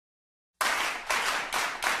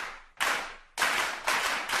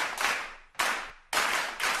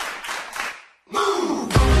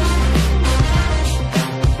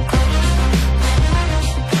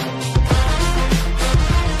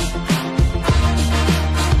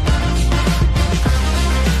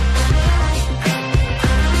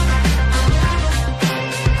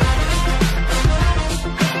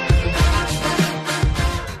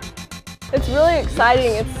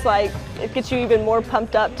exciting. It's like, it gets you even more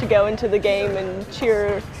pumped up to go into the game and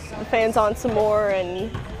cheer the fans on some more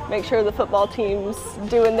and make sure the football team's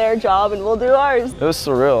doing their job and we'll do ours. It was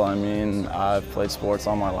surreal. I mean, I've played sports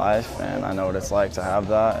all my life and I know what it's like to have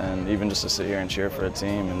that, and even just to sit here and cheer for a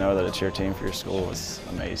team and know that it's your team for your school is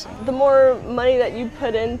amazing. The more money that you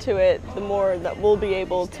put into it, the more that we'll be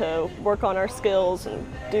able to work on our skills and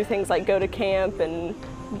do things like go to camp and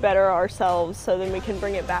better ourselves so then we can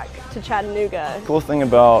bring it back to Chattanooga. The cool thing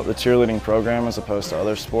about the cheerleading program as opposed to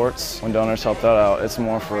other sports, when donors help that out, it's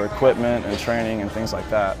more for equipment and training and things like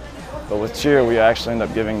that. But with cheer, we actually end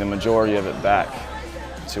up giving the majority of it back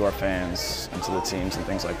to our fans and to the teams and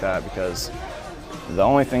things like that, because the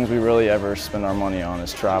only things we really ever spend our money on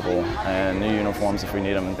is travel and new uniforms if we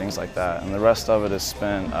need them and things like that. And the rest of it is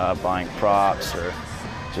spent buying props or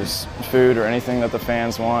just food or anything that the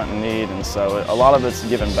fans want and need, and so a lot of it's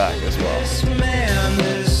given back as well.